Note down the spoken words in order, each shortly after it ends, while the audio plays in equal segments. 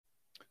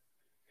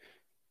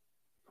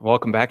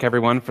Welcome back,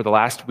 everyone, for the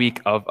last week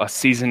of a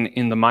season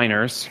in the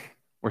minors.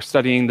 We're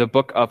studying the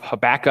book of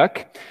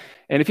Habakkuk.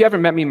 And if you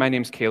haven't met me, my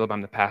name's Caleb.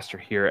 I'm the pastor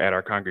here at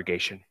our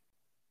congregation.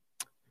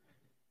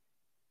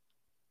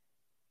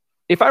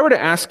 If I were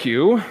to ask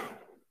you,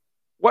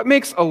 what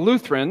makes a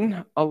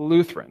Lutheran,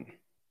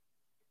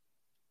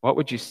 what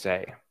would you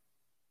say?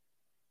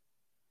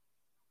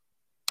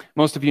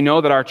 Most of you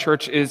know that our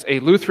church is a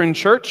Lutheran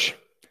church.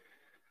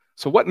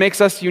 So what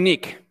makes us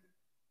unique?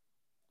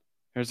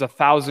 There's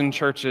 1,000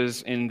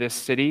 churches in this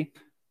city.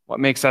 What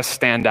makes us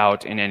stand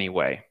out in any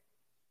way?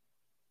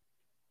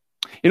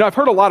 I've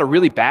heard a lot of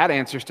really bad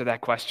answers to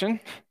that question.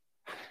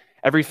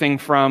 Everything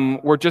from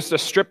we're just a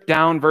stripped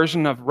down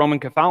version of Roman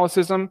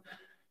Catholicism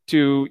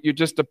to you're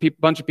just a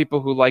bunch of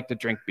people who like to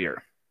drink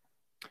beer.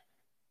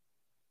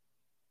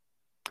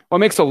 What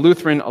makes a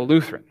Lutheran a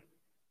Lutheran?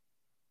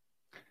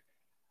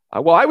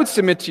 Well, I would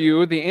submit to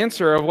you the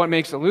answer of what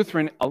makes a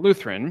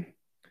Lutheran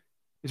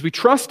is we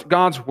trust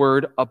God's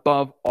word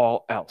above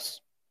all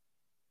else.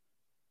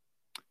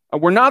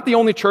 We're not the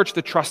only church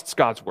that trusts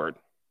God's word.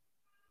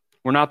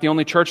 We're not the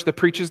only church that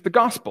preaches the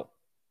gospel.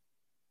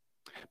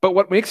 But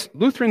what makes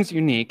Lutherans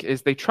unique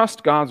is they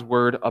trust God's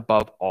word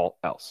above all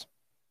else.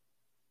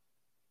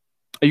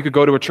 You could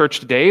go to a church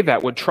today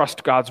that would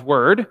trust God's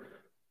word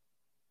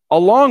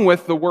along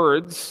with the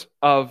words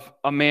of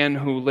a man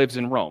who lives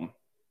in Rome.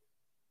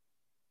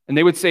 And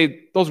they would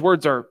say those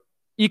words are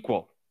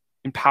equal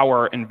in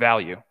power and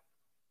value.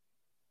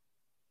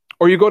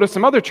 Or you go to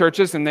some other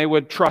churches and they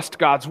would trust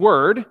God's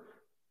word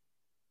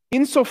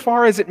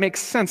insofar as it makes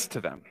sense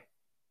to them,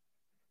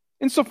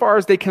 insofar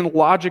as they can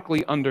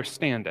logically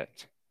understand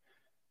it.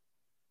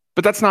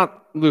 But that's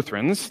not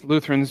Lutherans.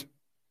 Lutherans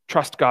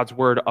trust God's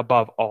word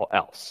above all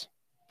else.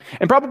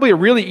 And probably a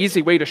really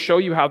easy way to show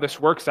you how this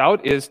works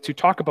out is to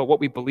talk about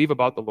what we believe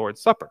about the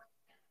Lord's Supper.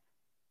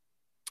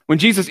 When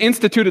Jesus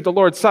instituted the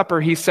Lord's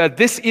Supper, he said,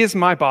 "This is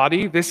my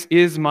body, this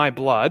is my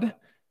blood."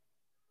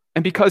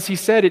 And because he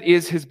said it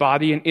is his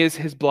body and is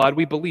his blood,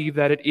 we believe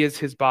that it is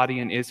his body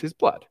and is his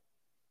blood.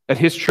 That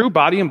his true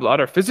body and blood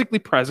are physically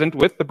present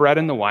with the bread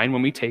and the wine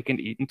when we take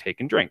and eat and take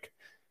and drink.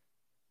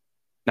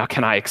 Now,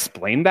 can I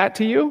explain that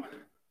to you?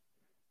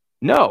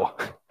 No.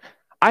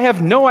 I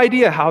have no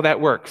idea how that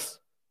works.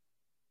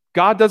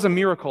 God does a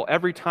miracle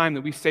every time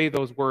that we say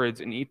those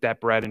words and eat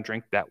that bread and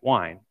drink that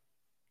wine.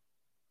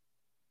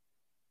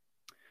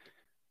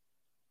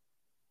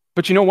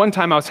 But one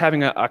time I was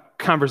having a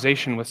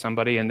conversation with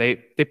somebody and they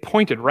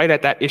pointed right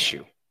at that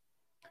issue,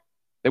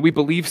 that we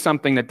believe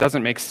something that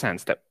doesn't make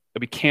sense, that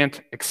we can't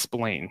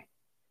explain.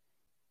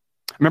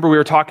 I remember we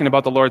were talking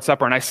about the Lord's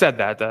Supper and I said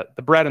that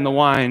the bread and the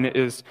wine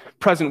is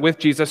present with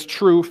Jesus'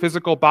 true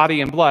physical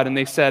body and blood. And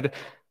they said,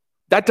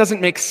 that doesn't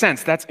make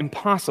sense. That's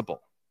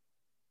impossible.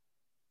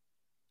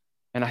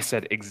 And I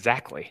said,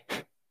 exactly.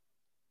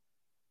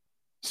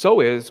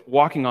 So is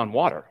walking on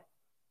water.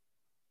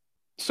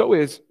 So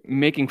is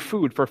making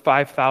food for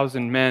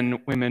 5,000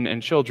 men, women,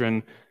 and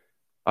children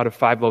out of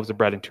 5 loaves of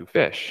bread and 2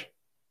 fish.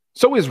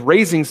 So is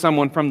raising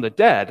someone from the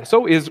dead.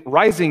 So is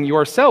rising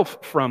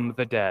yourself from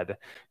the dead.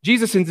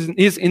 Jesus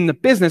is in the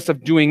business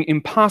of doing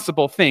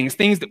impossible things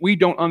that we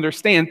don't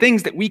understand,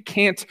 things that we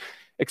can't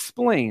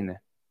explain.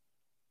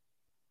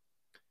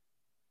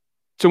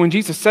 So when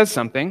Jesus says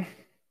something,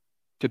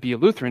 to be a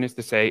Lutheran is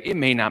to say, it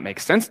may not make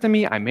sense to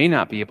me, I may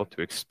not be able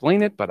to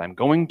explain it, but I'm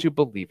going to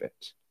believe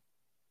it.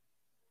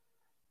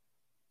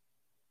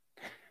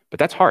 But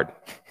that's hard.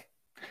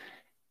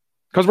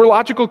 Because we're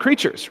logical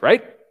creatures,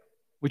 right?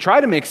 We try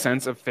to make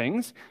sense of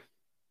things.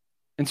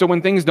 And so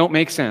when things don't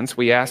make sense,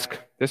 we ask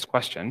this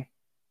question,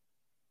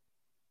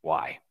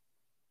 why?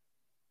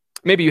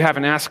 Maybe you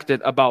haven't asked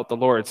it about the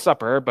Lord's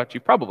Supper, but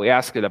you probably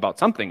asked it about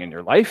something in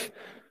your life.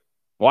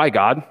 Why,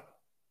 God?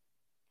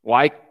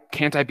 Why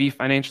can't I be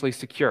financially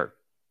secure?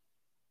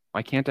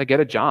 Why can't I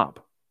get a job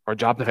or a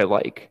job that I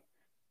like?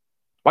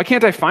 Why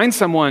can't I find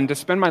someone to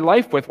spend my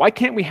life with? Why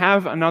can't we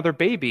have another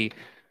baby?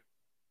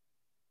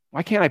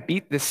 Why can't I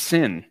beat this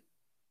sin?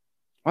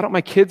 Why don't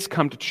my kids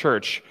come to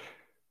church?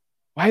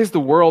 Why does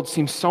the world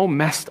seem so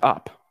messed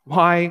up?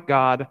 Why,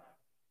 God,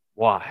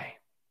 why?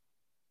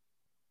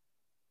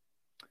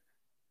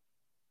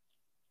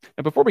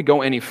 Now, before we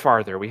go any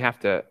farther, we have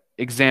to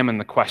examine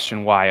the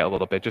question why a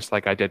little bit, just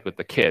like I did with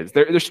the kids.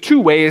 There's 2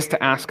 ways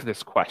to ask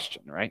this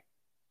question, right?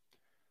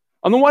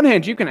 On the one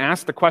hand, you can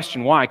ask the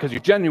question why because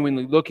you're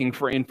genuinely looking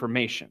for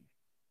information.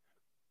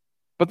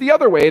 But the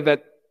other way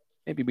that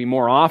maybe we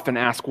more often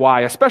ask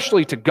why,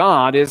 especially to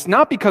God, is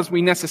not because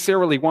we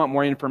necessarily want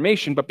more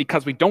information, but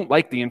because we don't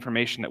like the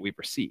information that we've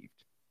received.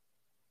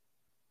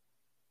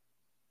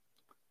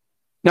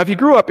 Now, if you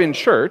grew up in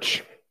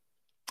church,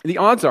 the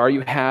odds are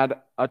you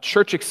had a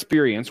church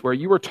experience where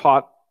you were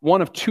taught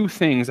one of 2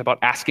 things about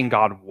asking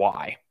God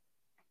why.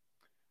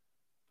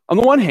 On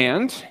the one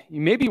hand,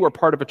 maybe you were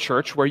part of a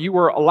church where you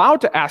were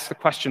allowed to ask the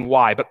question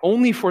why, but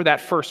only for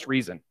that first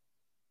reason.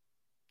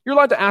 You're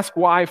allowed to ask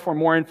why for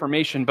more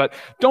information, but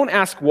don't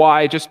ask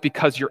why just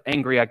because you're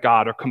angry at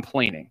God or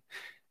complaining.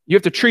 You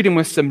have to treat him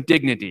with some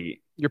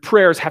dignity. Your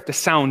prayers have to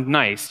sound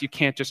nice. You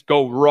can't just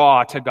go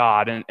raw to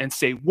God and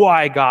say,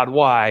 why, God,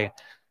 why?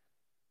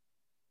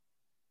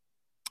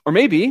 Or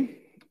maybe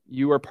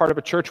you are part of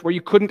a church where you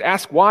couldn't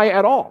ask why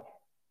at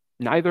all,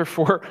 neither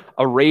for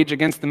a rage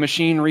against the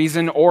machine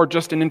reason or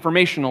just an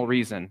informational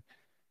reason.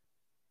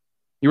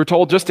 You were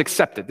told, just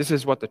accept it. This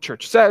is what the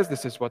church says.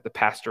 This is what the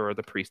pastor or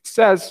the priest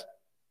says.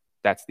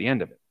 That's the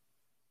end of it.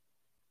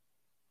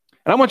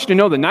 And I want you to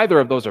know that neither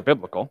of those are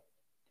biblical.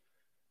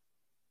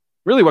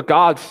 Really, what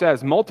God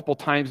says multiple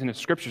times in His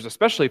scriptures,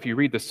 especially if you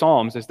read the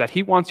Psalms, is that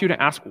He wants you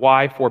to ask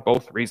why for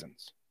both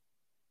reasons.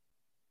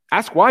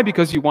 Ask why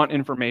because you want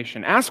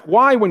information. Ask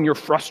why when you're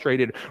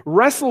frustrated.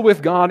 Wrestle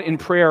with God in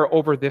prayer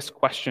over this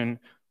question,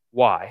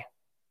 why?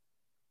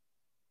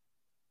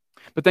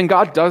 But then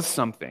God does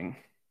something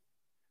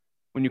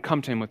when you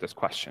come to Him with this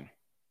question.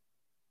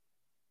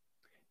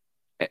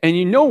 And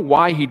you know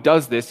why He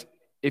does this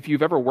if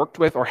you've ever worked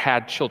with or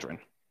had children.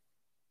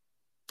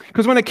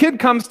 Because when a kid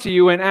comes to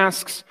you and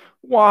asks,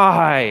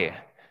 why?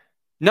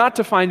 Not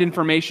to find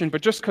information,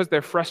 but just because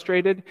they're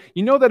frustrated,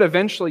 you know that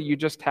eventually you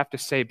just have to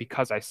say,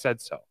 because I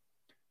said so.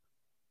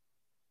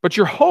 But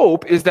your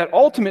hope is that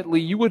ultimately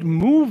you would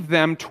move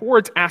them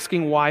towards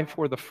asking why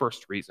for the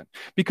first reason.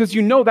 Because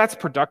you know that's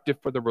productive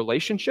for the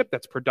relationship,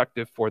 that's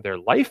productive for their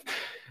life.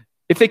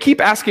 If they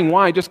keep asking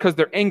why just because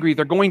they're angry,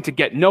 they're going to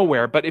get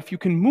nowhere. But if you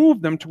can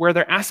move them to where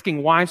they're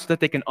asking why so that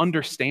they can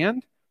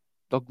understand,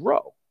 they'll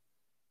grow.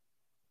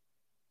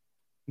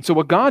 And so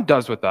what God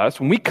does with us,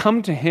 when we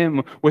come to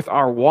Him with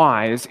our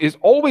whys, is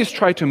always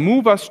try to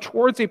move us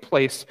towards a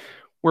place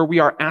where we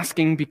are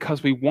asking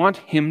because we want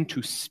Him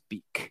to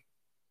speak.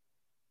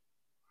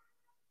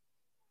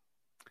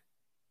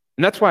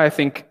 And that's why I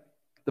think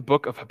the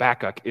book of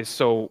Habakkuk is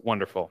so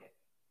wonderful.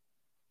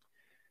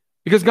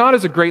 Because God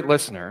is a great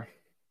listener,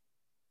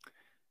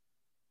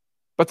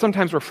 but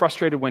sometimes we're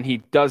frustrated when He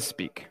does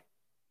speak.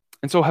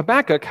 And so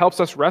Habakkuk helps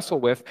us wrestle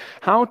with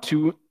how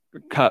to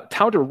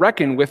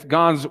reckon with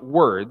God's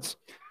words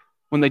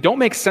when they don't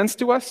make sense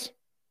to us,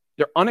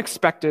 they're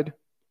unexpected,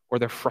 or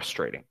they're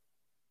frustrating.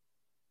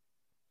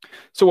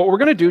 So what we're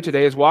going to do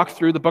today is walk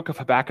through the book of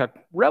Habakkuk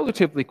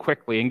relatively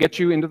quickly and get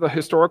you into the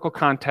historical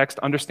context,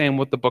 understand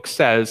what the book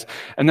says,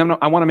 and then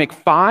I want to make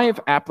 5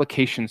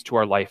 applications to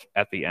our life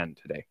at the end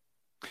today.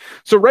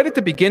 So right at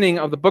the beginning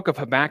of the book of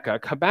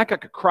Habakkuk,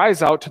 Habakkuk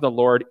cries out to the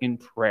Lord in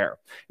prayer.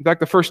 In fact,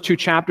 the first 2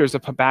 chapters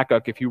of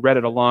Habakkuk, if you read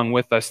it along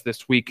with us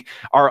this week,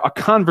 are a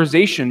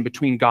conversation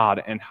between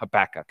God and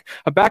Habakkuk.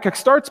 Habakkuk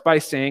starts by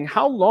saying,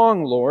 "How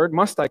long, Lord,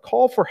 must I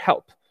call for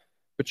help,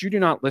 but you do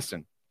not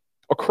listen?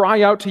 Or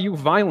cry out to you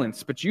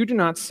violence, but you do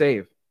not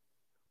save?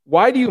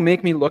 Why do you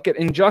make me look at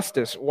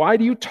injustice? Why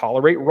do you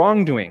tolerate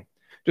wrongdoing?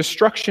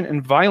 Destruction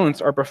and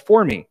violence are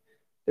before me.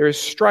 There is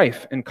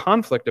strife and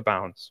conflict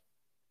abounds.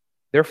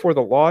 Therefore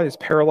the law is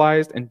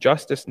paralyzed and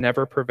justice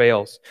never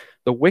prevails.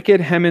 The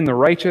wicked hem in the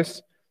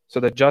righteous,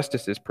 so that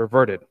justice is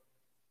perverted."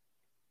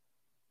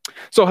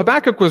 So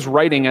Habakkuk was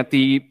writing at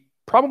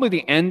probably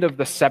the end of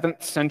the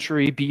 7th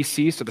century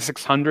BC, so the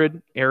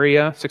 600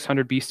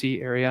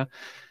 BC area.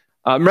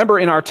 Remember,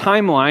 in our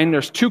timeline,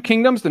 there's 2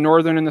 kingdoms, the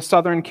northern and the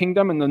southern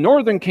kingdom, and the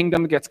northern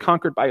kingdom gets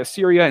conquered by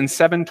Assyria in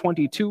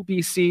 722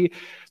 BC.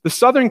 The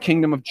southern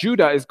kingdom of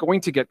Judah is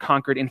going to get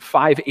conquered in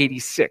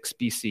 586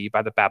 BC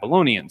by the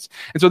Babylonians.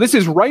 And so this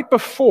is right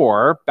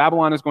before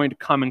Babylon is going to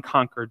come and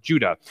conquer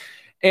Judah.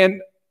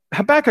 And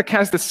Habakkuk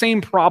has the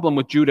same problem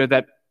with Judah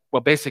that, well,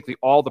 basically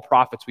all the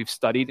prophets we've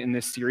studied in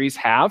this series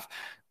have.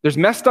 There's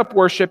messed up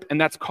worship,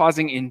 and that's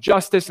causing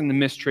injustice and the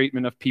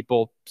mistreatment of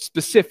people,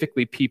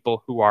 specifically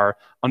people who are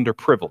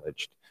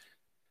underprivileged.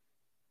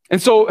 And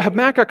so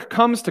Habakkuk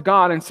comes to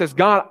God and says,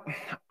 "God,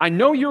 I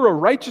know you're a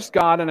righteous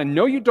God, and I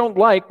know you don't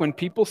like when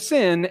people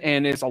sin,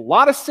 and there's a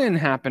lot of sin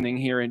happening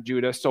here in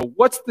Judah, so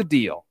what's the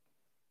deal?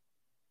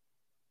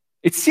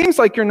 It seems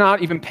like you're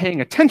not even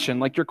paying attention,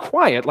 like you're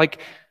quiet,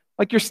 like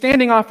you're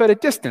standing off at a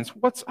distance.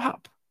 What's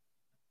up?"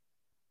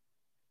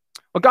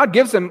 Well, God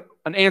gives him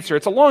an answer.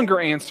 It's a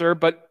longer answer,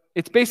 but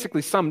it's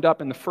basically summed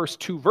up in the first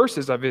 2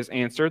 verses of his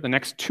answer, the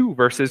next 2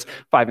 verses,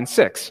 5 and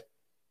 6.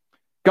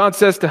 God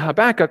says to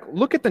Habakkuk,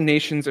 "Look at the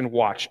nations and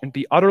watch and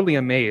be utterly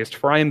amazed,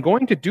 for I am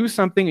going to do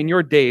something in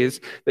your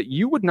days that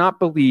you would not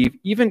believe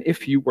even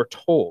if you were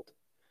told.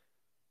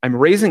 I'm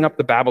raising up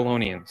the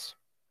Babylonians,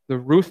 that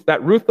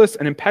ruthless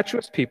and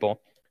impetuous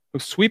people who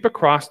sweep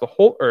across the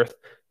whole earth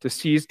to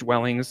seize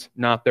dwellings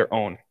not their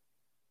own."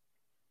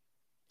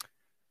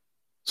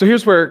 So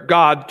here's where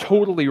God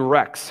totally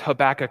wrecks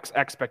Habakkuk's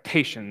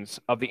expectations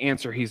of the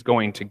answer he's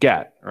going to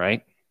get,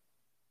 right?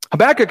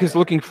 Habakkuk is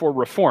looking for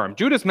reform.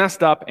 Judah's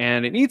messed up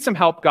and it needs some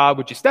help. God,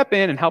 would you step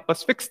in and help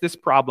us fix this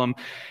problem?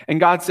 And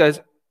God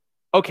says,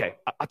 "Okay,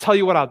 I'll tell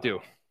you what I'll do.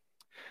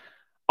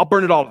 I'll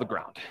burn it all to the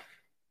ground."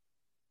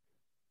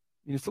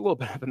 It's a little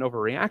bit of an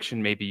overreaction,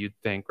 maybe you'd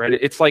think, right?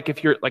 It's like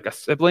if you're like a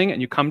sibling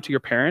and you come to your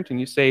parent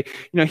and you say,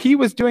 "He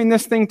was doing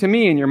this thing to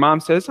me," and your mom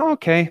says, "Oh,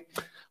 okay,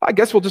 I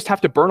guess we'll just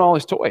have to burn all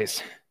his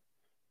toys."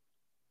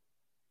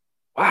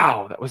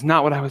 Wow, that was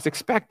not what I was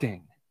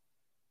expecting.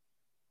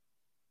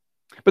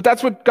 But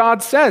that's what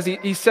God says.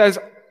 He says,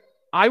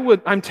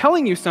 I'm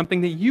telling you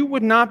something that you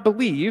would not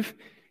believe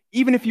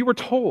even if you were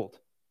told.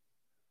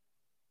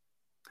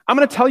 I'm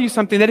going to tell you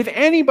something that if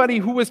anybody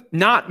who was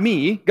not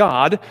me,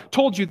 God,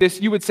 told you this,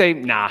 you would say,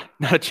 nah,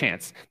 not a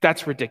chance.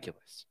 That's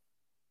ridiculous.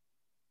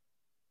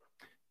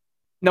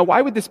 Now,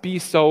 why would this be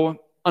so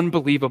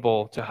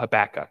unbelievable to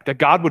Habakkuk, that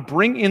God would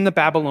bring in the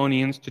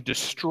Babylonians to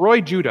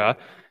destroy Judah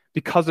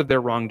because of their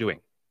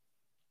wrongdoing?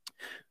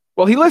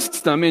 Well, he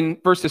lists them in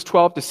verses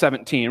 12 to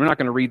 17. We're not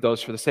going to read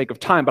those for the sake of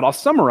time, but I'll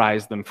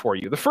summarize them for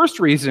you. The first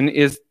reason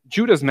is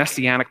Judah's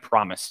messianic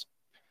promise.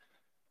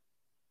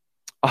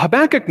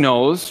 Habakkuk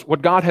knows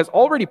what God has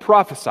already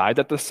prophesied,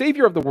 that the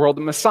Savior of the world,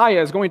 the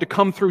Messiah, is going to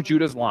come through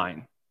Judah's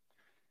line.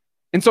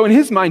 And so in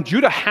his mind,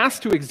 Judah has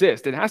to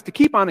exist. It has to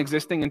keep on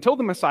existing until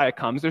the Messiah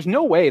comes. There's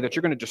no way that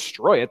you're going to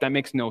destroy it. That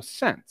makes no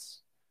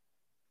sense.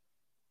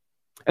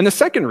 And the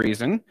second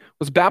reason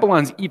was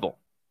Babylon's evil.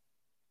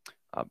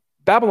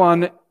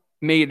 Babylon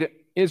made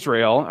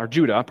Israel, or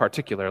Judah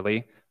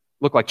particularly,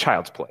 look like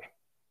child's play.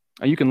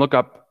 You can look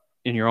up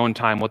in your own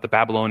time what the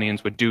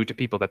Babylonians would do to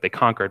people that they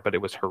conquered, but it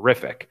was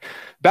horrific.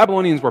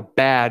 Babylonians were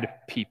bad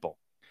people.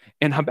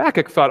 And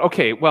Habakkuk thought,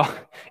 okay, well,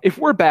 if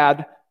we're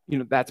bad,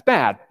 that's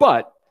bad.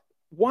 But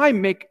why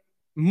make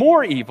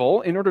more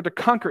evil in order to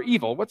conquer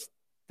evil? What's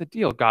the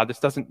deal, God? This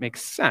doesn't make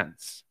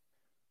sense.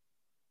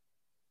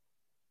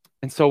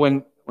 And so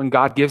when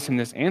God gives him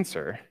this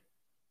answer,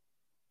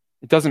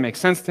 it doesn't make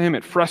sense to him,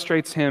 it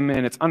frustrates him,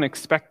 and it's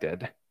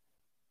unexpected.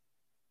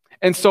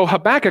 And so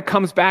Habakkuk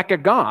comes back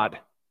at God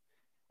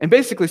and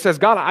basically says,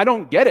 God, I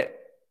don't get it.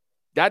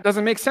 That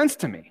doesn't make sense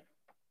to me.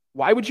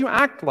 Why would you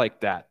act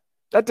like that?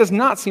 That does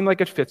not seem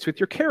like it fits with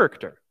your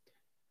character.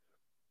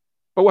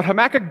 But what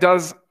Habakkuk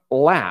does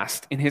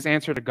last in his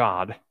answer to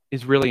God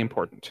is really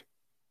important.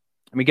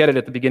 And we get it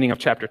at the beginning of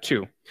chapter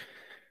 2,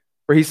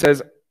 where he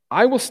says,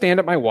 I will stand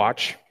at my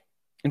watch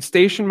and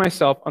station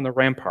myself on the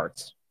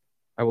ramparts.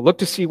 I will look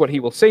to see what he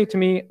will say to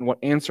me and what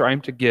answer I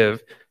am to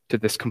give to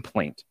this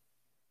complaint.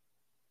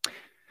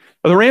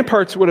 The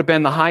ramparts would have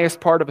been the highest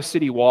part of a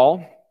city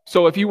wall.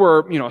 So if you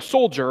were, a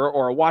soldier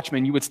or a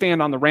watchman, you would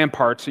stand on the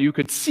rampart so you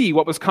could see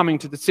what was coming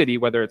to the city,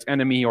 whether it's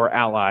enemy or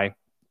ally,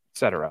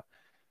 etc.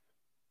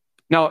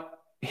 Now,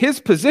 his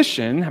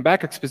position,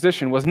 Habakkuk's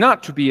position, was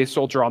not to be a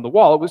soldier on the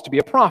wall, it was to be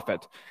a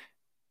prophet.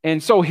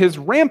 And so his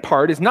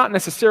rampart is not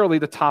necessarily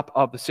the top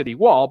of the city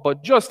wall,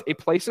 but just a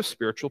place of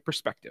spiritual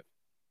perspective.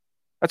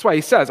 That's why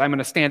he says, I'm going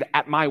to stand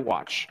at my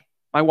watch.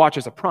 My watch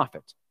is a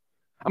prophet.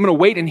 I'm going to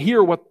wait and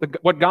hear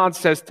what God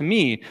says to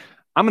me.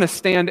 I'm going to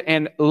stand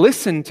and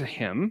listen to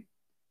him.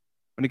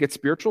 I'm going to get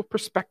spiritual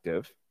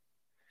perspective.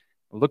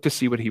 I'll look to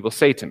see what he will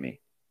say to me.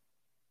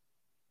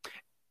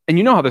 And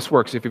you know how this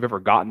works if you've ever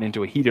gotten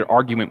into a heated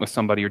argument with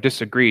somebody or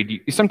disagreed.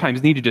 You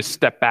sometimes need to just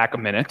step back a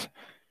minute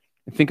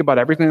and think about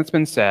everything that's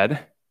been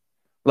said.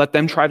 Let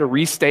them try to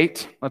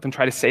restate. Let them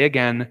try to say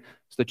again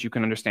so that you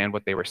can understand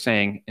what they were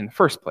saying in the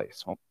first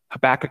place. Well,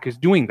 Habakkuk is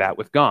doing that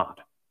with God.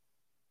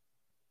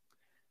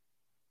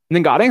 And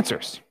then God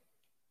answers.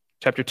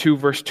 Chapter 2,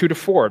 verse 2 to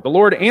 4. The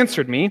Lord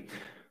answered me,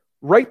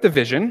 write the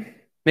vision,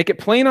 make it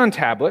plain on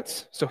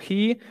tablets, so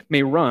he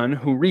may run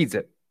who reads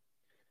it.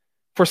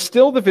 For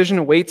still the vision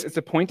awaits its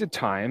appointed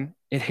time.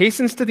 It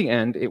hastens to the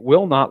end. It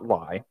will not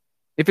lie.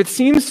 If it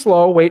seems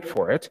slow, wait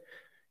for it.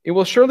 It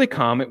will surely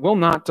come. It will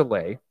not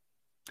delay.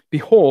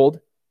 Behold,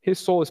 his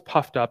soul is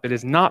puffed up. It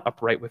is not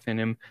upright within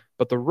him,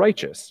 but the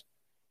righteous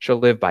shall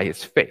live by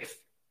his faith.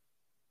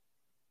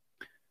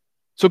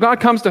 So God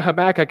comes to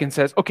Habakkuk and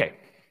says, okay,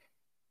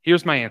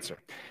 here's my answer.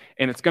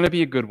 And it's going to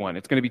be a good one.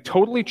 It's going to be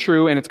totally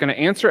true, and it's going to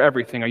answer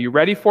everything. Are you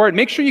ready for it?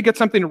 Make sure you get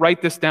something to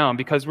write this down,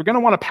 because we're going to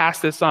want to pass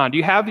this on. Do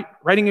you have the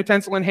writing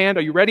utensil in hand?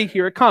 Are you ready?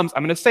 Here it comes.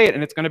 I'm going to say it,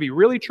 and it's going to be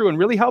really true and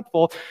really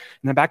helpful.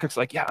 And Habakkuk's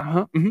like,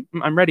 yeah,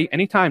 I'm ready.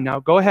 Anytime now.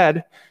 Go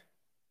ahead.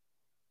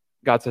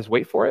 God says,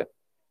 wait for it.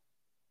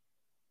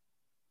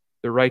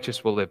 The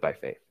righteous will live by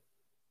faith.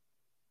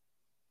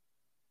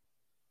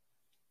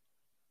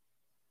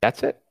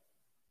 That's it.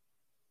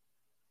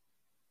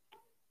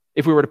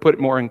 If we were to put it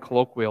more in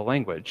colloquial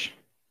language,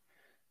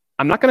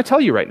 I'm not going to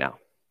tell you right now,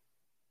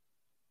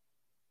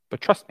 but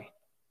trust me,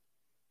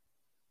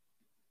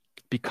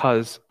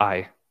 because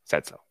I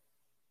said so.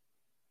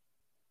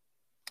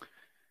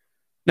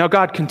 Now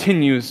God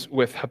continues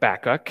with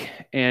Habakkuk,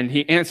 and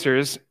he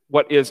answers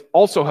what is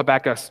also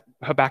Habakkuk's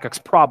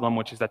problem,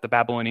 which is that the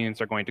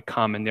Babylonians are going to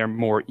come and they're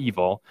more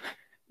evil.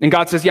 And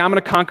God says, yeah, I'm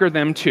going to conquer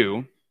them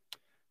too.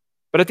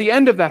 But at the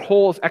end of that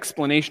whole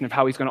explanation of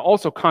how he's going to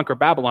also conquer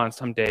Babylon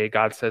someday,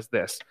 God says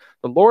this,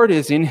 the Lord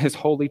is in his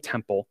holy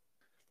temple.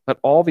 Let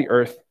all the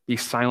earth be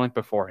silent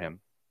before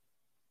him.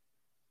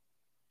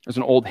 There's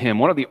an old hymn,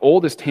 one of the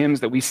oldest hymns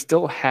that we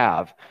still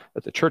have,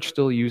 that the church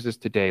still uses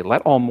today.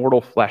 Let all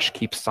mortal flesh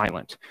keep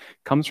silent.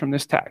 It comes from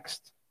this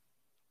text.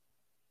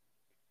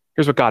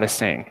 Here's what God is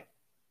saying.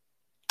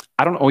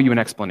 I don't owe you an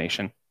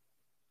explanation,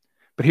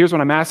 but here's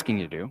what I'm asking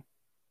you to do.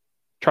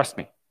 Trust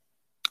me.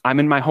 I'm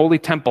in my holy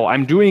temple.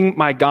 I'm doing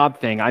my God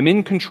thing. I'm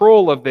in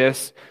control of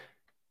this.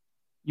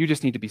 You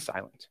just need to be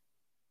silent.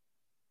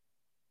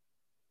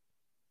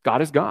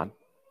 God is God.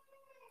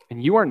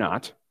 and you are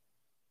not,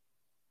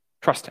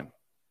 trust him.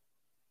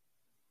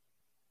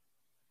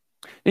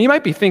 And you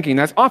might be thinking,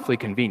 that's awfully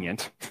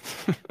convenient.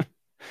 I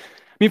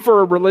mean,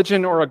 for a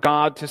religion or a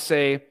God to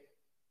say,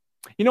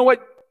 you know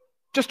what,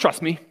 just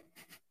trust me.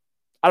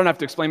 I don't have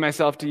to explain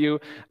myself to you.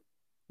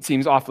 It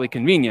seems awfully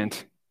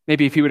convenient.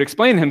 Maybe if he would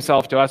explain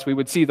himself to us, we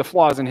would see the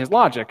flaws in his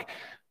logic.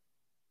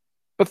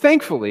 But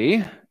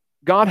thankfully,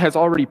 God has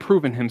already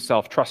proven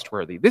himself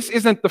trustworthy. This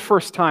isn't the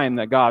first time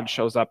that God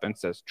shows up and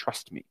says,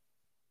 trust me.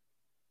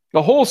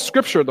 The whole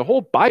scripture, the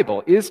whole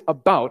Bible is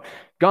about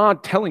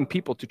God telling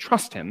people to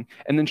trust him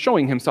and then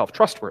showing himself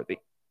trustworthy.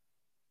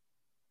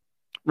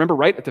 Remember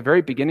right at the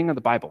very beginning of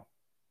the Bible,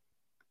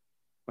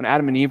 when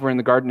Adam and Eve were in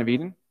the Garden of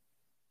Eden,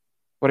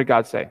 what did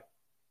God say?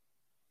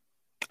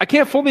 I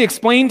can't fully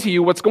explain to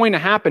you what's going to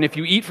happen if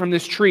you eat from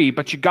this tree,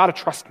 but you got to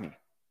trust me.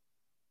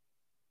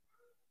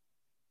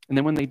 And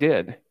then when they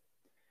did,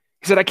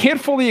 he said, I can't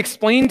fully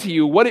explain to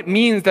you what it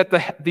means that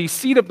the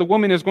seed of the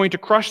woman is going to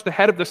crush the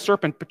head of the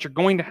serpent, but you're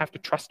going to have to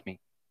trust me.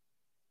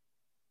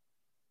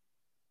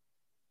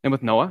 And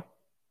with Noah,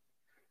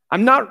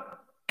 I'm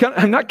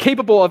not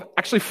capable of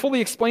actually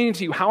fully explaining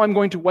to you how I'm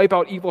going to wipe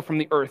out evil from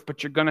the earth,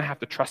 but you're going to have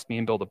to trust me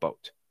and build a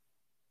boat.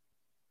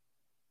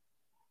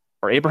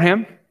 Or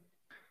Abraham,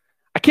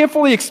 I can't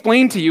fully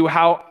explain to you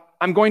how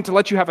I'm going to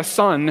let you have a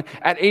son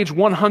at age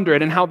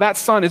 100 and how that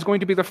son is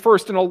going to be the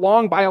first in a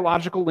long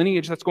biological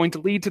lineage that's going to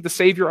lead to the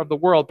Savior of the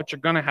world, but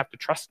you're going to have to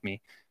trust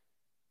me.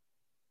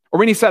 Or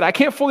when he said, I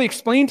can't fully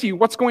explain to you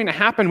what's going to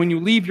happen when you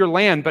leave your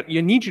land, but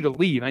I need you to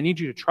leave. I need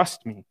you to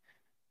trust me.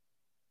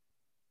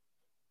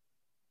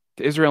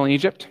 To Israel and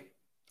Egypt,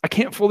 I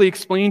can't fully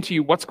explain to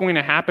you what's going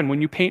to happen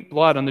when you paint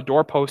blood on the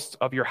doorposts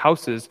of your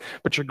houses,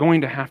 but you're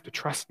going to have to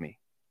trust me.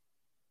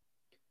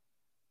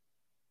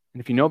 And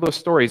if you know those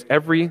stories,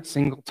 every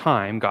single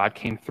time God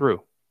came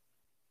through.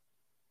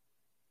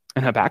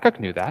 And Habakkuk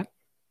knew that.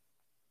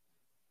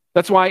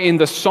 That's why in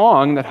the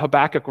song that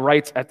Habakkuk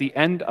writes at the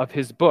end of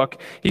his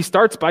book, he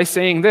starts by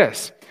saying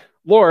this,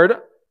 Lord,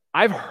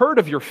 I've heard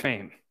of your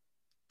fame.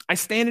 I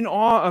stand in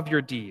awe of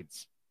your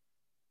deeds.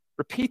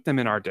 Repeat them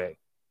in our day.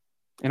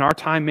 In our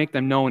time, make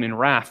them known. In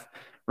wrath,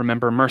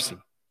 remember mercy.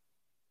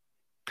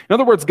 In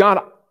other words,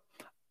 God,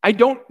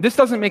 this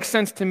doesn't make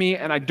sense to me,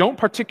 and I don't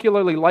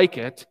particularly like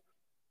it,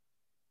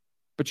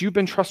 but you've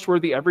been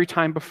trustworthy every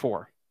time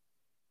before.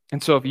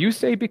 And so if you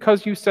say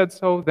because you said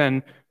so,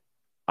 then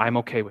I'm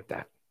okay with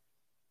that.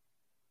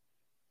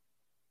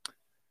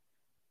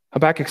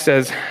 Habakkuk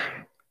says,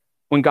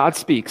 when God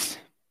speaks,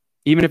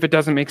 even if it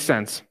doesn't make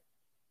sense,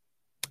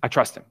 I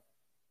trust him.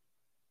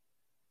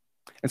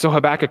 And so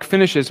Habakkuk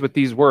finishes with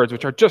these words,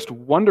 which are just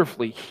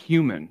wonderfully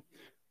human.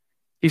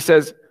 He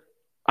says,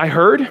 I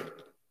heard,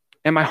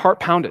 and my heart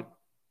pounded.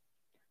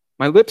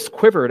 My lips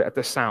quivered at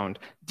the sound.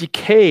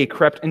 Decay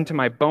crept into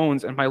my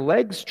bones, and my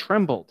legs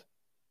trembled.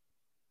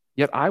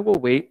 Yet I will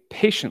wait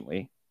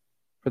patiently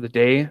for the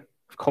day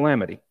of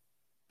calamity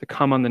to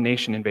come on the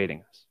nation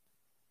invading us.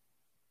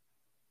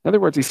 In other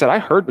words, he said, I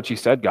heard what you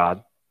said,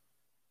 God,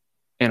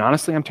 and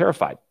honestly, I'm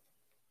terrified.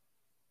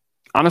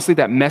 Honestly,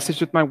 that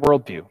message with my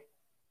worldview.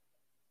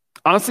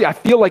 Honestly, I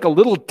feel like a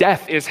little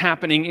death is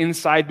happening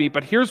inside me,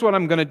 but here's what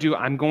I'm going to do.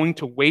 I'm going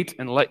to wait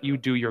and let you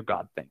do your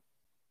God thing.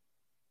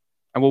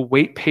 I will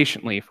wait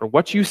patiently for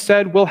what you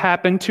said will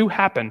happen to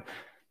happen,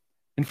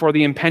 and for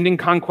the impending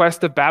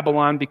conquest of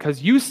Babylon,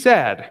 because you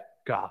said,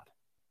 God,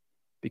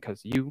 because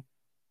you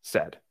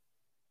said.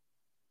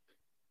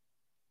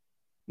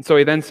 And so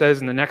he then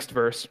says in the next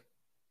verse,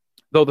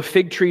 though the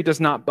fig tree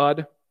does not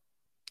bud,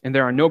 and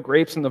there are no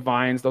grapes in the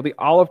vines, though the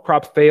olive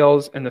crop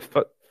fails and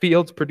the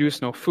fields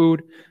produce no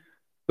food,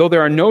 though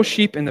there are no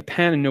sheep in the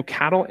pen and no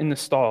cattle in the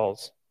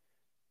stalls,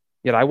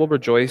 yet I will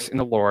rejoice in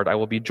the Lord. I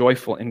will be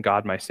joyful in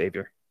God my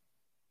Savior.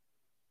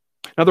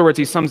 In other words,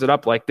 he sums it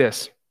up like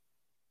this.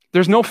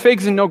 There's no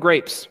figs and no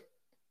grapes,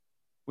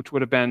 which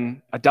would have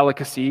been a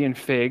delicacy in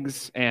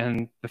figs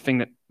and the thing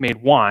that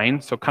made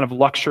wine, so kind of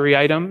luxury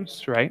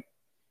items, right?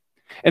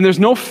 And there's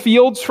no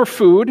fields for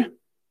food,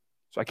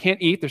 so I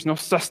can't eat. There's no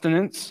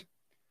sustenance.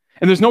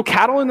 And there's no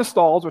cattle in the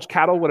stalls, which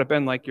cattle would have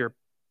been like your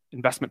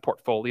investment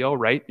portfolio,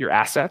 right? Your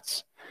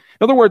assets.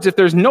 In other words, if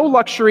there's no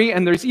luxury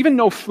and there's even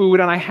no food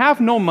and I have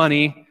no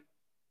money,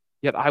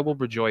 yet I will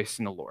rejoice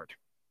in the Lord.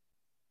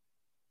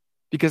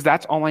 Because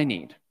that's all I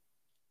need.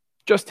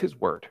 Just his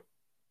word.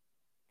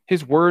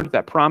 His word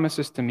that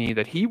promises to me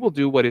that he will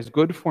do what is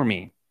good for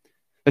me.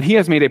 That he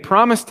has made a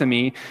promise to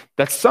me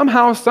that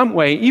somehow, some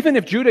way, even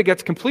if Judah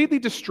gets completely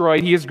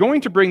destroyed, he is going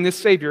to bring this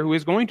Savior who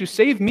is going to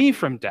save me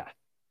from death.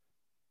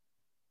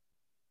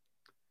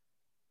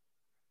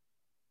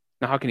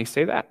 Now, how can he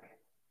say that?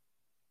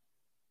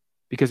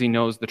 Because he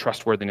knows the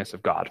trustworthiness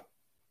of God.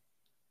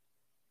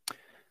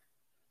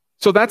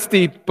 So that's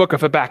the book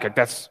of Habakkuk.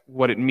 That's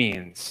what it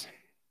means.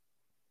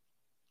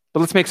 But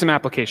let's make some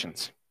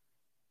applications.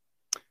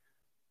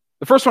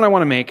 The first one I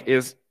want to make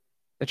is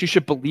that you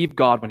should believe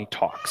God when he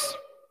talks.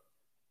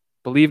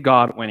 Believe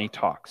God when he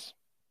talks.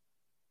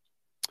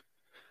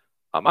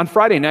 On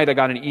Friday night, I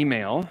got an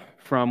email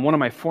from one of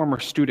my former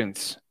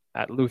students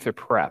at Luther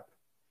Prep.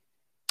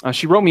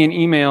 She wrote me an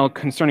email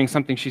concerning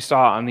something she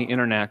saw on the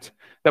internet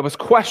that was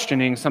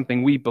questioning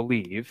something we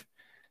believe.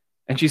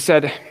 And she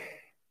said,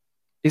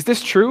 "Is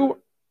this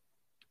true?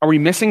 Are we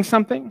missing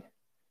something?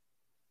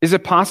 Is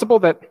it possible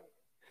that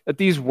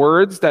these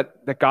words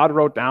that God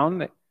wrote down,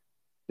 that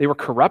they were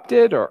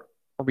corrupted, or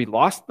we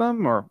lost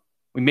them, or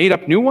we made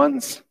up new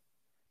ones?"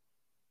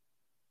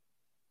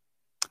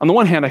 On the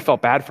one hand, I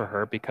felt bad for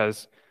her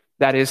because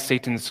that is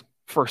Satan's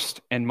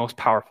first and most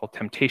powerful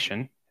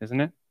temptation, isn't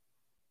it?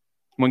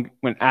 When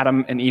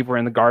Adam and Eve were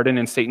in the garden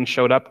and Satan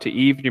showed up to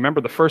Eve, do you remember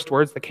the first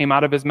words that came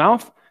out of his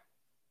mouth?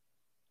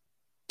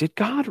 Did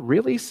God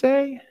really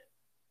say?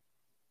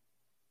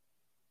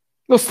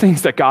 Those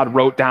things that God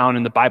wrote down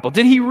in the Bible,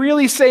 did he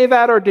really say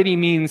that, or did he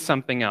mean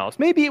something else?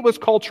 Maybe it was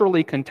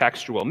culturally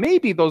contextual.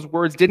 Maybe those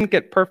words didn't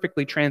get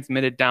perfectly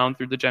transmitted down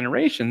through the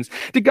generations.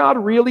 Did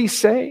God really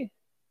say?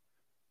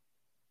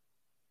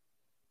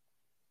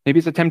 Maybe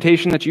it's a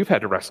temptation that you've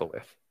had to wrestle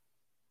with.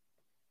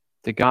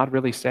 Did God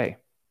really say?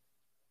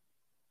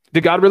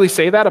 Did God really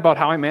say that about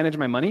how I manage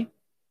my money?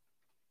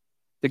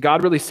 Did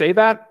God really say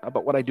that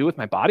about what I do with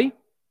my body?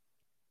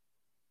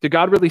 Did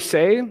God really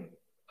say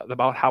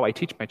about how I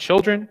teach my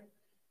children,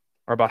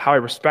 or about how I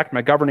respect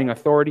my governing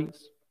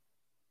authorities?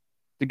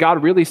 Did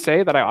God really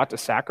say that I ought to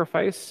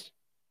sacrifice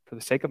for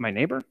the sake of my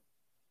neighbor?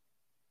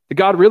 Did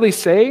God really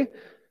say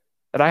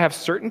that I have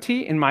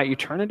certainty in my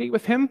eternity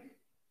with him?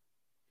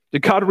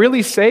 Did God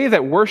really say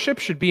that worship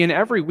should be an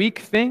every week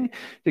thing?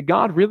 Did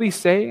God really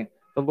say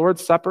the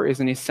Lord's Supper is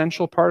an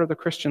essential part of the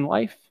Christian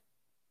life?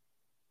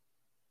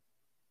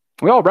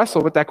 We all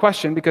wrestle with that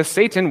question because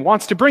Satan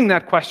wants to bring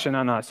that question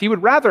on us. He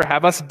would rather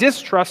have us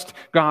distrust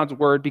God's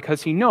word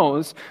because he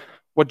knows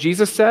what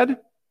Jesus said,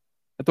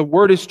 that the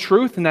word is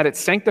truth and that it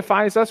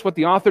sanctifies us. What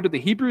the author to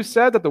the Hebrews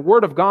said, that the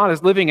word of God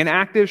is living and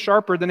active,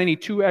 sharper than any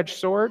two-edged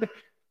sword.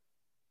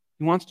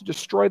 He wants to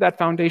destroy that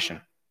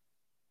foundation.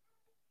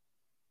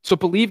 So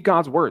believe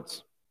God's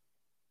words.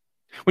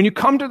 When you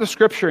come to the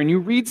scripture and you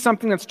read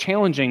something that's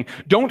challenging,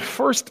 don't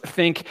first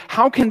think,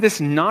 how can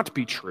this not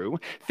be true?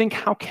 Think,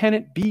 how can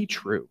it be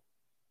true?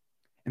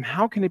 And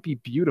how can it be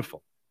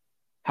beautiful?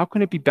 How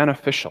can it be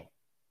beneficial?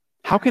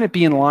 How can it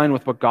be in line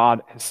with what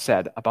God has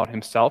said about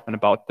himself and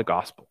about the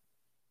gospel?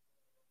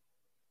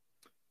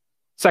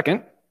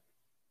 Second,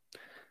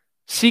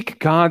 seek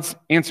God's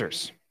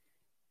answers.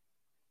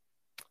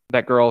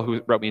 That girl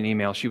who wrote me an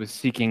email, she was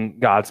seeking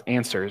God's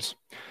answers.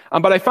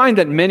 But I find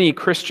that many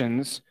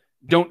Christians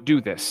don't do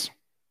this.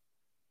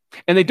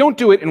 And they don't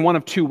do it in one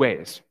of two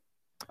ways.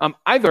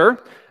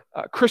 Either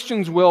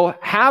Christians will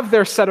have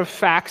their set of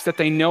facts that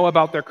they know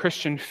about their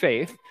Christian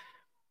faith,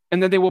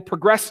 and then they will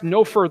progress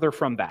no further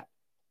from that.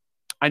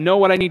 I know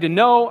what I need to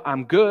know.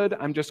 I'm good.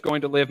 I'm just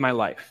going to live my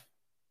life.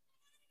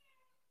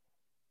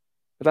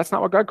 But that's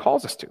not what God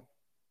calls us to.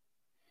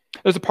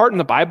 There's a part in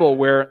the Bible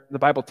where the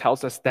Bible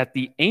tells us that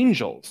the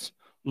angels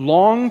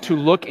long to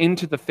look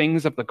into the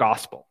things of the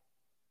gospel.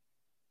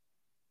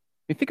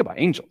 I mean, think about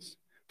angels.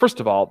 First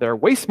of all, they're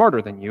way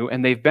smarter than you,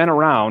 and they've been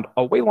around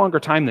a way longer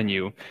time than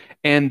you,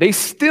 and they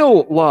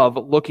still love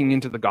looking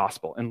into the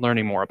gospel and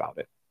learning more about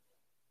it.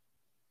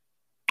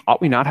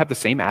 Ought we not have the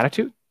same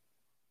attitude?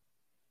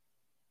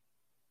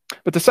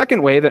 But the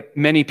second way that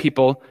many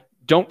people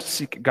don't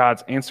seek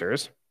God's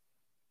answers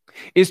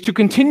is to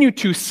continue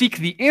to seek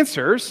the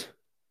answers,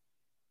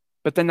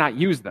 but then not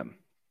use them.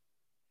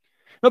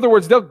 In other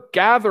words, they'll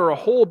gather a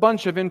whole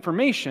bunch of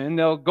information,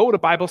 they'll go to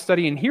Bible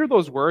study and hear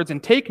those words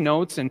and take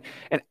notes and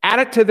add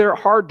it to their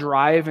hard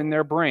drive in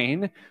their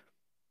brain,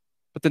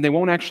 but then they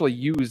won't actually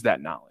use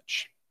that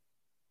knowledge.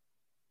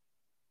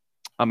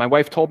 My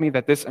wife told me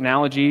that this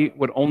analogy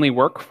would only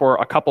work for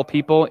a couple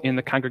people in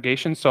the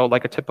congregation, so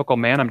like a typical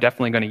man, I'm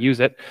definitely going to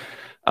use it.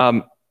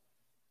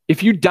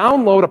 If you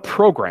download a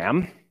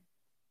program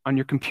on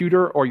your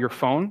computer or your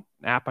phone,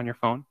 an app on your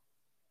phone,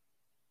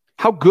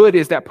 how good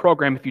is that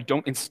program if you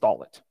don't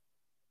install it?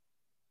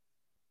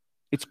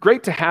 It's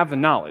great to have the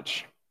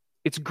knowledge.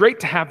 It's great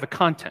to have the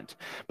content.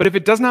 But if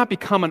it does not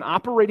become an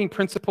operating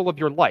principle of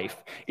your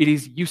life, it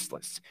is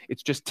useless.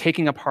 It's just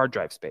taking up hard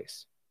drive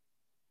space.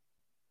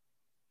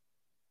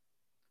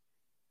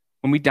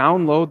 When we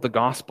download the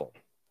gospel,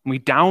 when we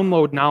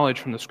download knowledge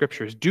from the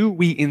scriptures, do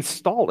we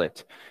install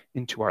it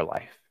into our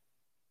life?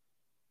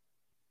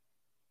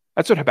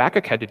 That's what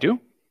Habakkuk had to do.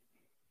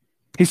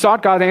 He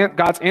sought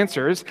God's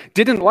answers,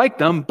 didn't like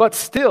them, but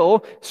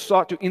still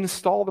sought to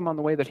install them on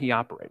the way that he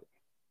operated.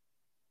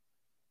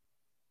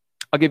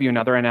 I'll give you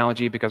another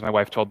analogy because my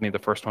wife told me the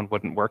first one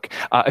wouldn't work.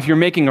 If you're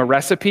making a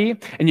recipe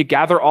and you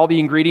gather all the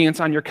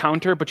ingredients on your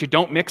counter, but you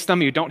don't mix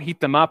them, you don't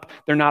heat them up,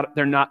 they're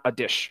not a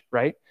dish,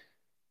 right?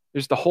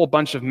 There's the whole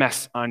bunch of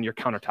mess on your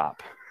countertop.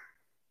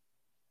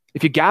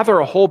 If you gather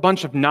a whole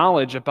bunch of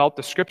knowledge about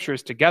the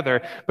scriptures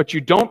together, but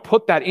you don't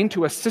put that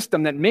into a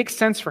system that makes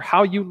sense for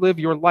how you live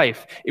your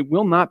life, it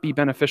will not be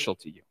beneficial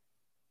to you.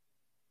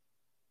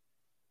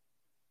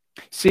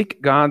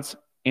 Seek God's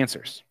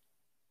answers.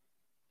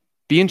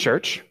 Be in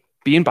church,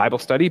 be in Bible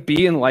study,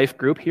 be in life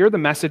group, hear the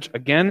message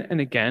again and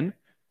again,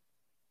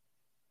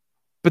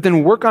 but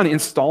then work on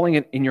installing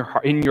it in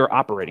your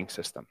operating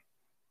system.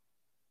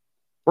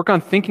 Work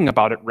on thinking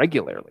about it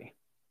regularly.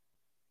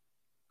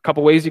 A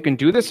couple ways you can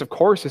do this, of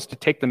course, is to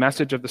take the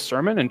message of the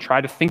sermon and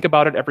try to think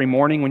about it every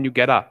morning when you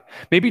get up.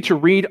 Maybe to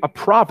read a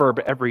proverb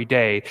every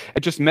day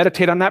and just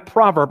meditate on that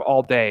proverb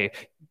all day.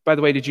 By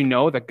the way, did you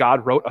know that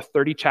God wrote a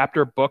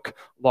 30-chapter book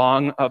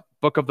long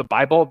book of the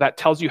Bible that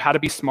tells you how to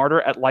be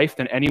smarter at life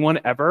than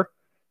anyone ever?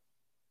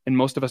 And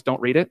most of us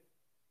don't read it.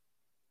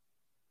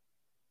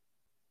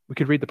 We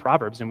could read the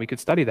Proverbs and we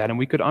could study that and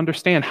we could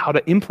understand how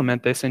to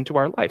implement this into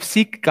our life.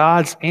 Seek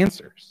God's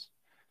answers.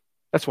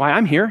 That's why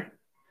I'm here.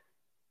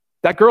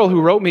 That girl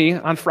who wrote me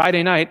on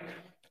Friday night,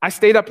 I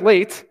stayed up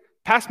late,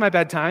 past my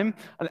bedtime,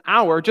 an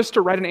hour just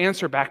to write an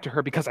answer back to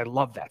her because I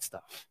love that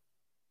stuff.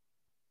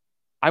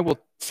 I will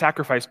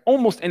sacrifice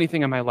almost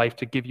anything in my life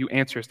to give you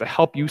answers, to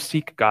help you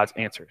seek God's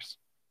answers.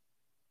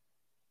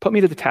 Put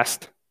me to the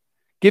test.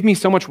 Give me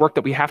so much work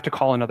that we have to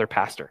call another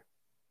pastor.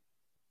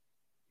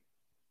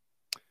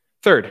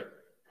 Third,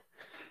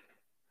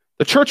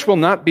 the church will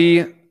not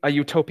be a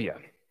utopia.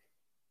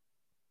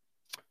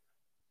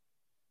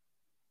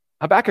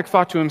 Habakkuk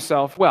thought to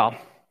himself, well,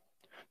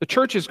 the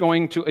church is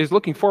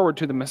looking forward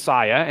to the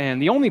Messiah,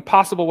 and the only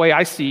possible way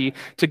I see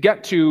to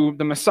get to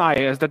the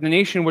Messiah is that the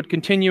nation would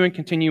continue and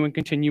continue and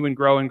continue and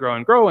grow and grow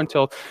and grow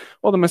until,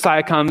 well, the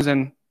Messiah comes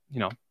and,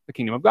 the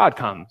kingdom of God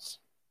comes.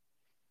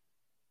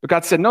 But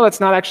God said, no,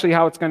 that's not actually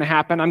how it's going to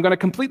happen. I'm going to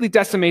completely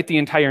decimate the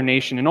entire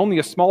nation, and only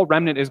a small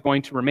remnant is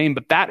going to remain,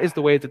 but that is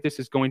the way that this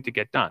is going to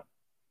get done.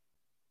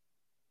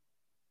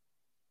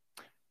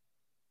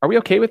 Are we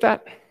okay with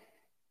that?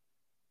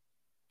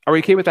 Are we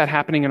okay with that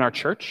happening in our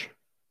church?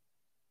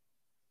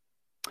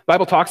 The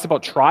Bible talks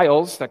about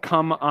trials that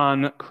come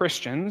on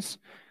Christians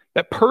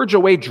that purge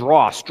away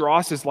dross.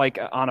 Dross is like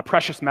on a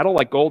precious metal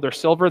like gold or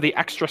silver, the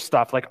extra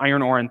stuff like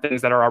iron ore and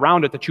things that are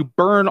around it that you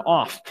burn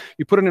off.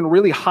 You put it in a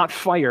really hot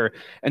fire,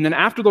 and then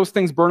after those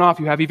things burn off,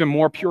 you have even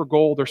more pure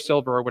gold or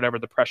silver or whatever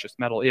the precious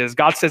metal is.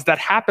 God says that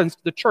happens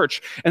to the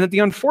church, and that the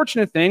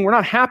unfortunate thing, we're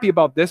not happy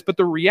about this, but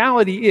the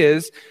reality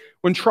is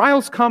when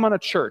trials come on a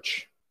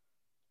church,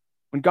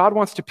 when God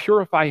wants to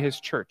purify his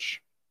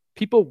church,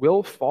 people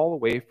will fall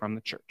away from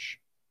the church.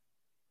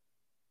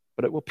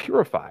 But it will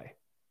purify.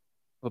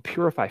 It'll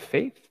purify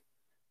faith.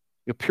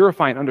 It'll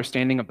purify an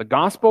understanding of the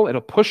gospel.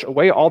 It'll push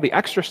away all the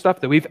extra stuff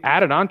that we've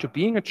added on to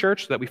being a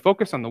church so that we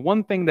focus on the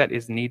one thing that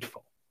is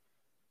needful.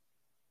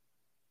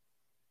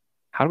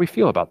 How do we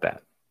feel about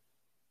that?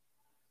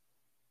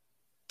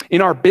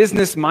 In our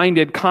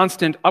business-minded,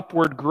 constant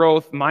upward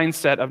growth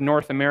mindset of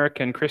North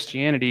American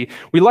Christianity,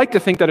 we like to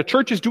think that a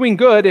church is doing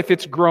good if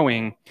it's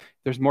growing.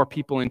 There's more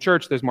people in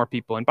church, there's more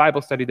people in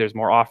Bible study, there's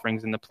more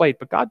offerings in the plate,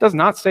 but God does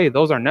not say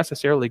those are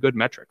necessarily good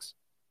metrics.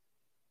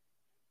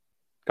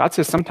 God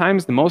says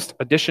sometimes the most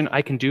addition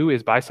I can do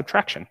is by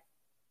subtraction.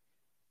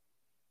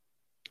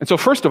 And so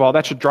first of all,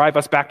 that should drive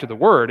us back to the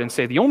Word and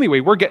say the only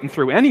way we're getting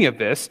through any of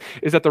this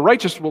is that the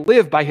righteous will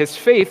live by his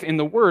faith in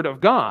the Word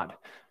of God.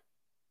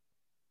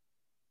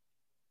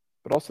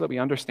 But also that we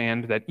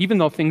understand that even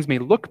though things may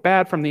look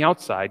bad from the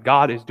outside,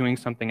 God is doing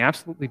something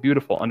absolutely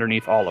beautiful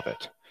underneath all of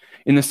it.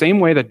 In the same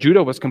way that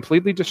Judah was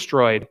completely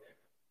destroyed,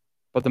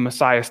 but the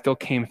Messiah still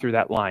came through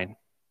that line,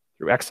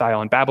 through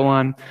exile in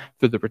Babylon,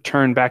 through the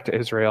return back to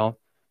Israel,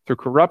 through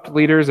corrupt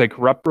leaders and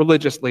corrupt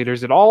religious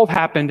leaders. It all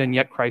happened, and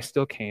yet Christ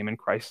still came, and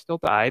Christ still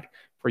died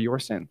for your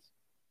sins.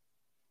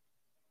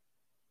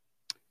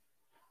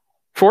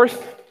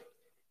 Fourth,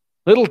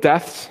 little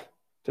deaths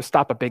to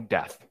stop a big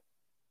death.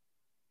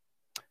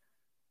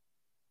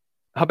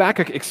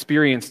 Habakkuk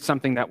experienced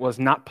something that was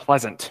not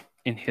pleasant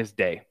in his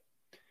day.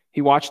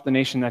 He watched the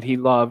nation that he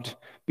loved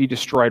be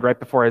destroyed right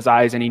before his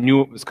eyes, and he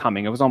knew it was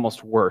coming. It was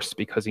almost worse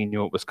because he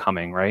knew it was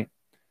coming, right?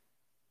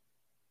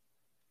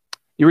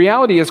 The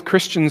reality is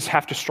Christians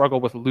have to struggle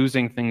with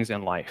losing things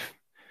in life,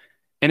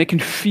 and it can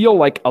feel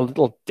like a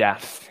little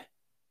death.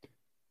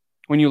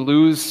 When you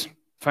lose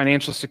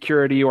financial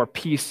security or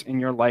peace in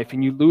your life,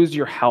 and you lose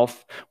your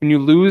health, when you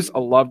lose a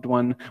loved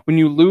one, when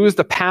you lose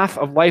the path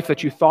of life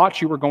that you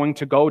thought you were going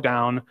to go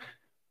down,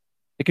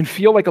 it can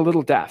feel like a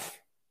little death.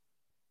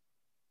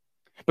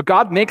 But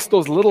God makes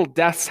those little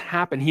deaths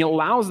happen. He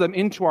allows them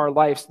into our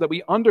life so that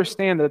we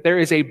understand that there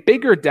is a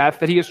bigger death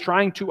that he is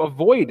trying to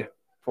avoid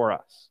for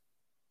us.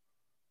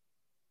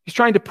 He's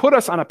trying to put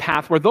us on a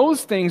path where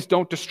those things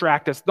don't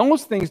distract us.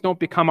 Those things don't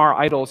become our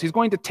idols. He's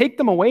going to take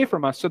them away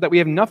from us so that we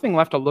have nothing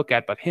left to look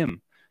at but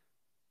him.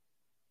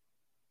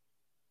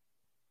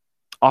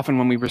 Often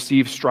when we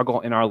receive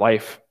struggle in our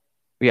life,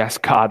 we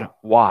ask God,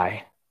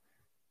 why?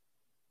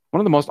 One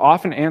of the most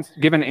often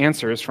given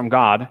answers from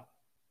God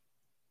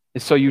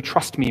is, so you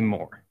trust me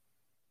more.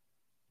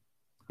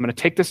 I'm going to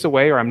take this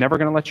away, or I'm never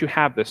going to let you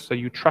have this, so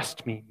you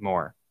trust me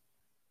more.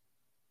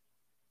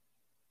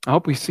 I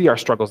hope we see our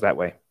struggles that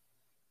way.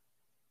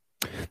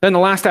 Then the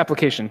last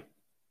application,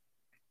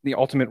 the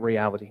ultimate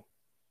reality.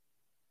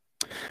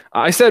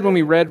 I said when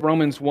we read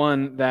Romans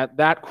 1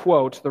 that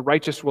quote, the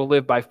righteous will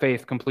live by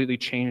faith, completely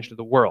changed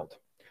the world.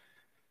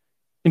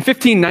 In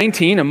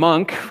 1519, a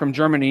monk from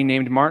Germany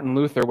named Martin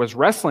Luther was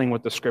wrestling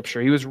with the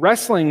scripture. He was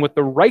wrestling with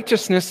the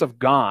righteousness of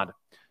God.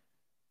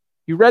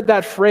 He read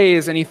that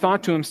phrase and he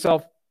thought to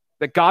himself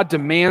that God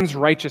demands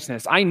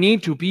righteousness. I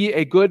need to be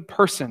a good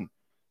person.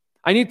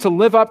 I need to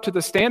live up to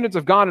the standards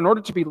of God in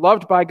order to be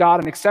loved by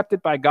God and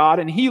accepted by God.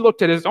 And he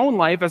looked at his own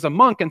life as a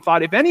monk and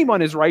thought, if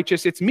anyone is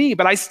righteous, it's me,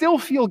 but I still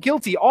feel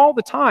guilty all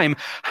the time.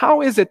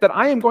 How is it that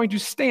I am going to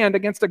stand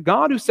against a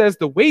God who says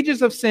the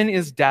wages of sin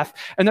is death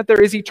and that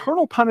there is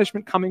eternal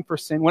punishment coming for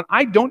sin when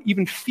I don't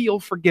even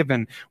feel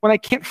forgiven, when I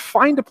can't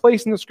find a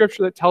place in the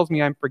scripture that tells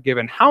me I'm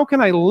forgiven? How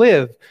can I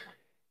live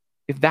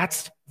if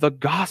that's the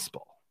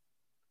gospel?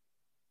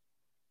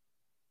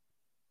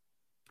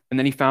 And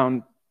then he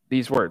found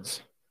these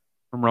words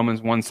from Romans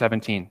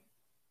 1:17.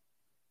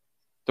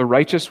 The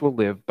righteous will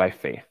live by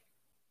faith.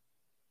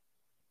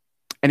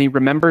 And he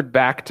remembered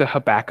back to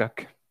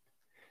Habakkuk.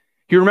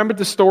 He remembered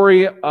the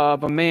story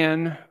of a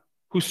man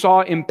who saw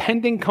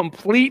impending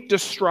complete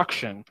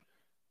destruction,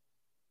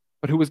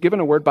 but who was given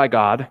a word by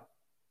God,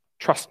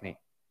 trust me,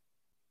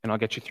 and I'll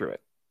get you through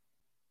it.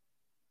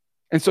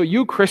 And so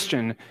you,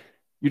 Christian,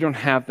 you don't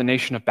have the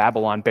nation of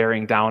Babylon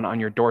bearing down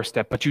on your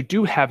doorstep, but you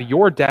do have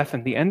your death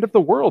and the end of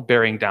the world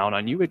bearing down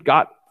on you. It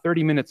got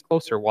 30 minutes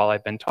closer while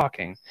I've been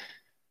talking.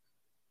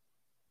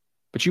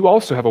 But you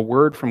also have a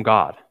word from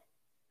God.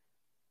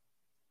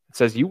 It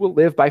says you will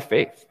live by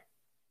faith.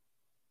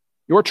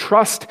 Your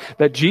trust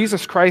that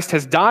Jesus Christ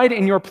has died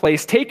in your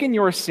place, taken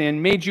your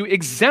sin, made you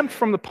exempt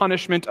from the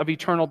punishment of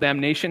eternal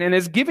damnation, and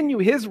has given you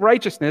his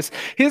righteousness,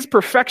 his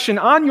perfection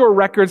on your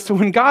records, so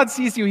when God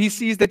sees you, he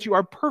sees that you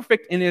are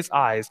perfect in his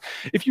eyes.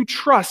 If you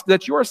trust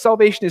that your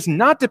salvation is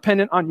not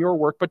dependent on your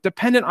work, but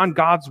dependent on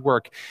God's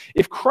work,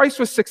 if Christ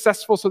was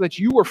successful so that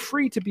you were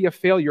free to be a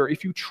failure,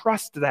 if you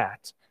trust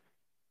that,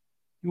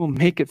 you will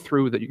make it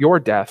through your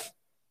death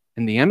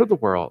and the end of the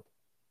world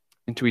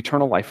into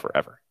eternal life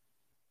forever.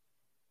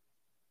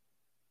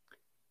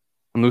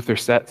 When Luther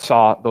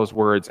saw those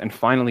words and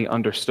finally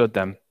understood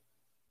them,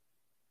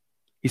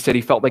 he said he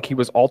felt like he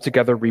was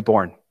altogether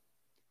reborn,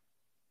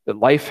 that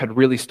life had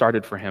really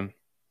started for him.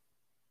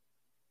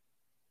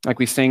 Like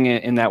we sing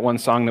in that one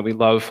song that we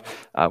love,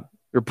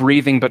 you're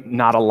breathing but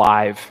not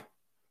alive.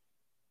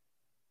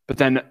 But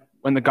then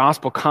when the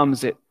gospel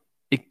comes, it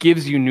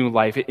gives you new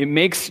life. It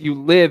makes you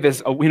live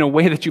in a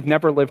way that you've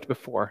never lived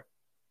before,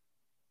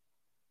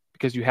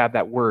 because you have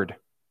that word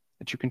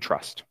that you can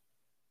trust.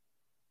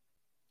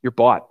 You're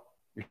bought.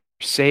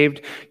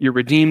 Saved, you're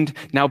redeemed.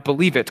 Now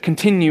believe it.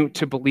 Continue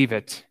to believe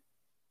it,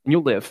 and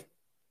you'll live.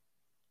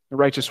 The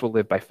righteous will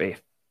live by faith.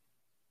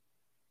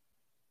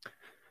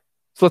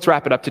 So let's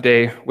wrap it up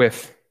today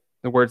with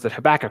the words that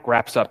Habakkuk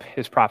wraps up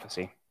his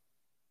prophecy.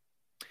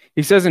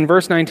 He says in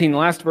verse 19, the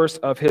last verse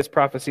of his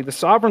prophecy, the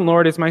sovereign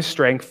Lord is my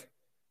strength.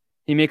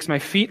 He makes my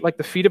feet like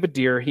the feet of a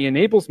deer. He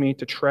enables me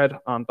to tread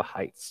on the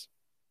heights.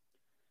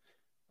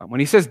 When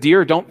he says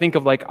deer, don't think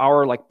of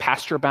our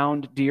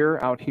pasture-bound deer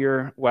out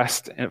here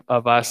west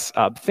of us.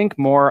 Think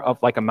more of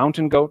like a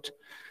mountain goat.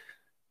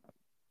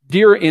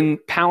 Deer in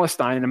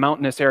Palestine, in a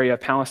mountainous area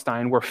of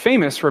Palestine, were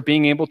famous for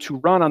being able to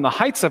run on the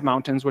heights of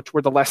mountains, which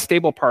were the less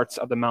stable parts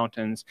of the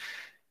mountains,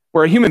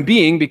 where a human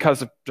being,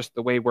 because of just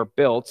the way we're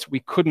built, we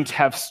couldn't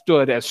have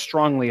stood as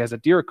strongly as a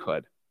deer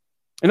could.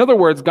 In other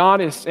words,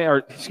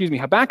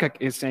 Habakkuk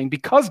is saying,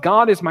 because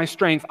God is my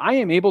strength, I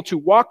am able to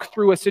walk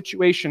through a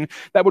situation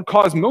that would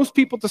cause most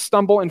people to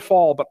stumble and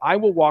fall, but I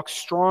will walk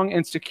strong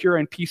and secure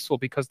and peaceful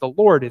because the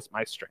Lord is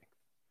my strength.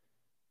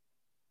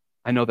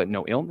 I know that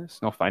no illness,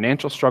 no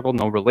financial struggle,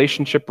 no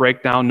relationship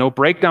breakdown, no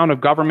breakdown of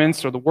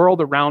governments or the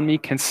world around me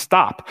can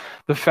stop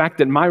the fact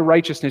that my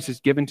righteousness is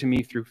given to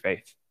me through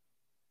faith.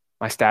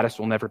 My status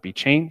will never be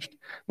changed.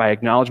 My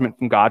acknowledgement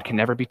from God can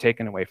never be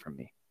taken away from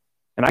me.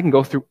 And I can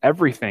go through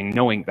everything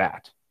knowing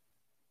that.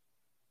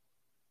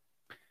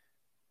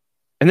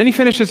 And then he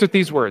finishes with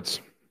these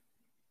words,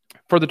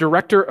 for the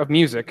director of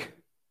music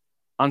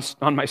on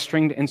my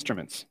stringed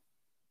instruments.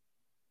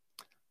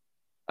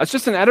 That's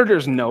just an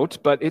editor's note,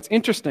 but it's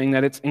interesting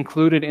that it's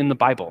included in the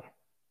Bible.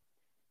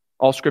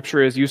 All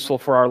scripture is useful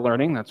for our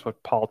learning. That's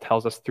what Paul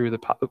tells us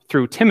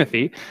through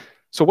Timothy.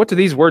 So what do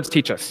these words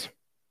teach us?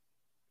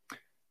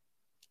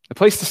 The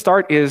place to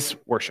start is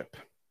worship.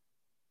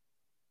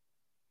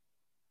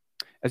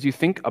 As you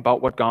think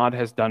about what God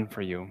has done for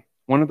you,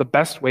 one of the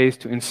best ways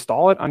to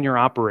install it on your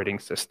operating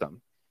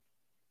system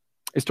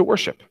is to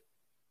worship.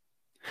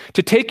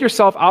 To take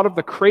yourself out of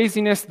the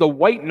craziness, the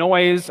white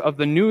noise of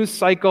the news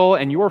cycle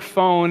and your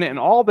phone and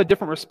all the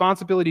different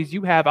responsibilities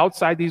you have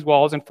outside these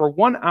walls, and for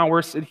 1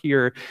 hour sit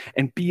here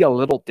and be a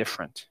little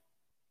different.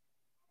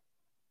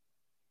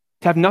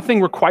 To have nothing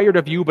required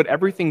of you but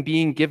everything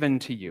being given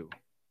to you.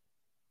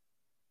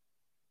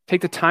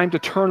 Take the time to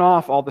turn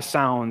off all the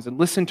sounds and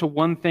listen to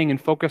one thing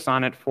and focus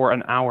on it for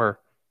an hour.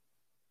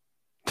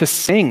 To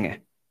sing.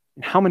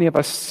 And how many of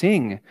us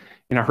sing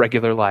in our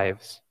regular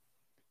lives?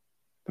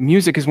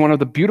 Music is one of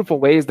the beautiful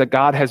ways that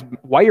God has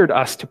wired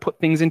us to put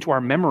things into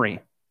our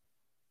memory.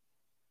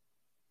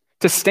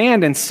 To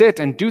stand and sit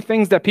and do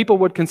things that people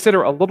would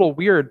consider a little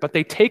weird, but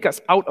they take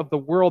us out of the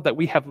world that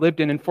we have lived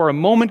in and for a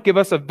moment give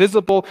us a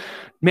visible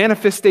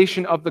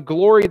manifestation of the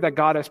glory that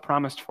God has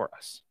promised for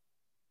us.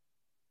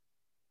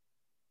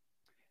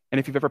 And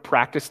if you've ever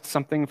practiced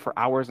something for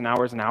hours and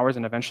hours and hours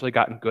and eventually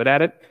gotten good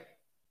at it,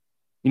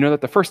 you know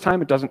that the first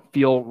time it doesn't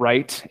feel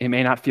right. It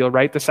may not feel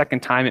right the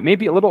second time. It may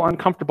be a little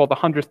uncomfortable the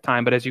 100th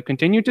time, but as you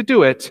continue to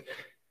do it,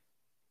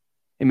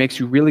 it makes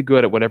you really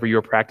good at whatever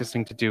you're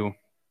practicing to do.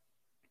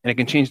 And it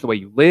can change the way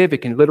you live. It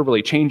can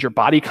literally change your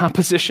body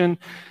composition.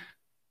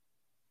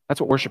 That's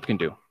what worship can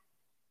do.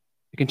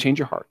 It can change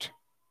your heart.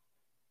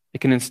 It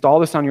can install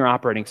this on your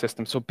operating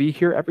system. So be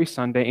here every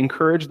Sunday.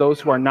 Encourage those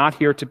who are not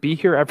here to be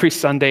here every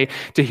Sunday,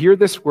 to hear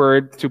this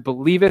word, to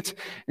believe it,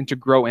 and to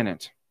grow in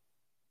it.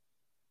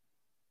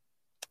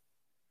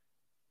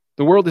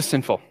 The world is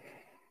sinful,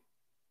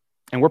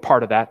 and we're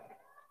part of that.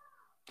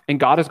 And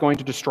God is going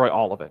to destroy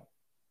all of it.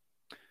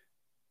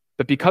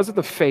 But because of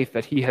the faith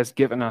that he has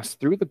given us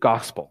through the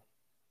gospel,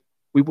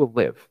 we will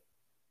live.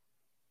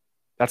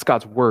 That's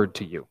God's word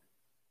to you.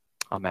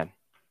 Amen.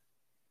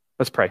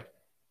 Let's pray.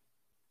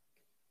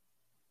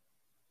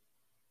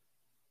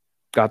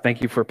 God,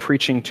 thank you for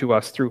preaching to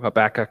us through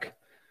Habakkuk,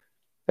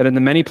 that in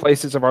the many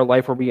places of our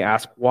life where we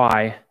ask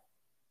why,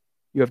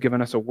 you have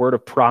given us a word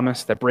of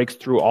promise that breaks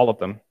through all of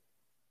them.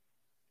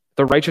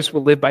 The righteous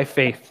will live by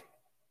faith,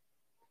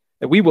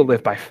 that we will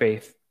live by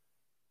faith,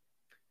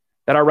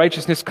 that our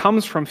righteousness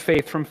comes from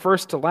faith from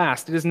first to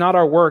last. It is not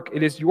our work,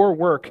 it is your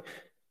work.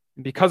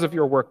 And because of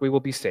your work, we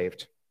will be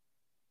saved.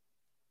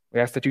 We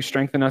ask that you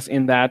strengthen us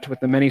in that with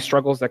the many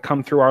struggles that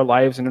come through our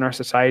lives and in our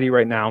society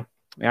right now.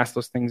 We ask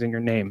those things in your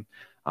name.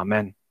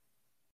 Amen.